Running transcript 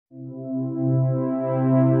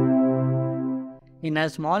In a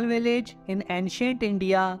small village in ancient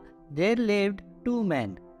India, there lived two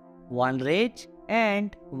men, one rich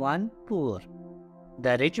and one poor.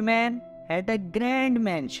 The rich man had a grand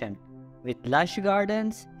mansion with lush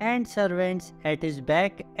gardens and servants at his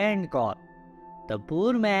beck and call. The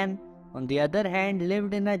poor man, on the other hand,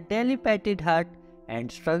 lived in a dilapidated hut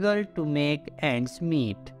and struggled to make ends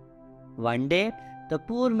meet. One day, the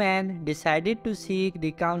poor man decided to seek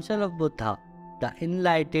the counsel of Buddha, the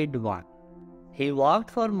enlightened one. He walked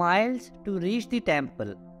for miles to reach the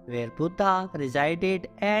temple where Buddha resided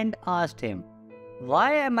and asked him,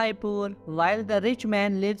 "Why am I poor while the rich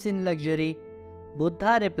man lives in luxury?"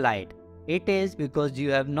 Buddha replied, "It is because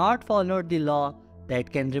you have not followed the law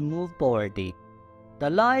that can remove poverty. The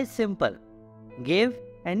law is simple. Give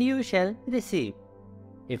and you shall receive.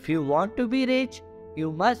 If you want to be rich,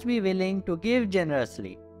 you must be willing to give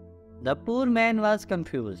generously." The poor man was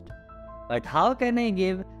confused. "But how can I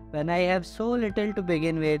give when I have so little to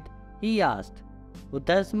begin with?" he asked.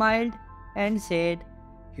 Buddha smiled and said,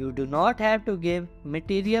 "You do not have to give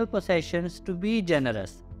material possessions to be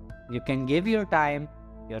generous. You can give your time,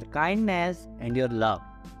 your kindness, and your love.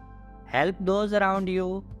 Help those around you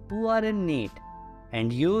who are in need,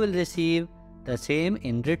 and you will receive the same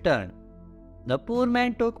in return." The poor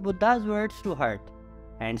man took Buddha's words to heart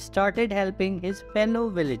and started helping his fellow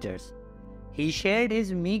villagers. He shared his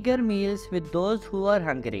meager meals with those who were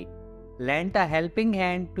hungry, lent a helping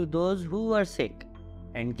hand to those who were sick,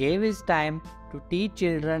 and gave his time to teach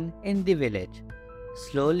children in the village.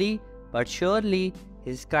 Slowly but surely,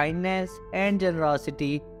 his kindness and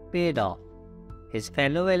generosity paid off. His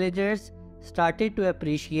fellow villagers started to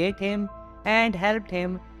appreciate him and helped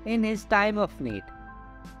him in his time of need.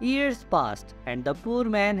 Years passed, and the poor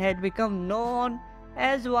man had become known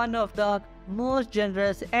as one of the most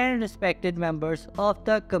generous and respected members of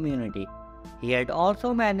the community. He had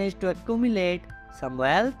also managed to accumulate some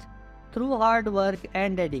wealth through hard work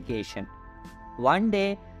and dedication. One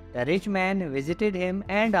day, the rich man visited him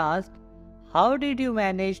and asked, "How did you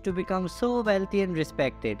manage to become so wealthy and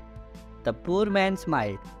respected?" The poor man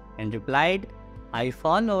smiled and replied, "I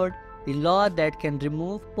followed the law that can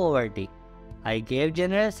remove poverty. I gave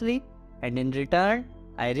generously, and in return,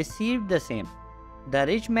 I received the same." The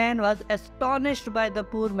rich man was astonished by the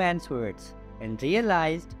poor man's words and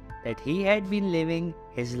realized that he had been living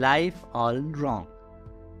his life all wrong.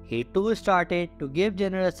 He too started to give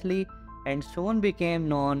generously and soon became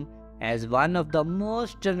known as one of the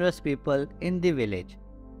most generous people in the village.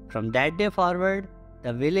 From that day forward,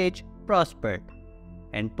 the village prospered,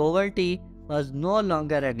 and poverty was no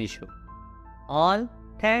longer an issue. All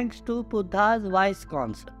thanks to Buddha's wise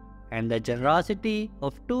counsel and the generosity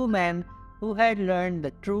of two men who had learned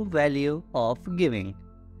the true value of giving.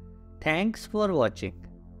 Thanks for watching.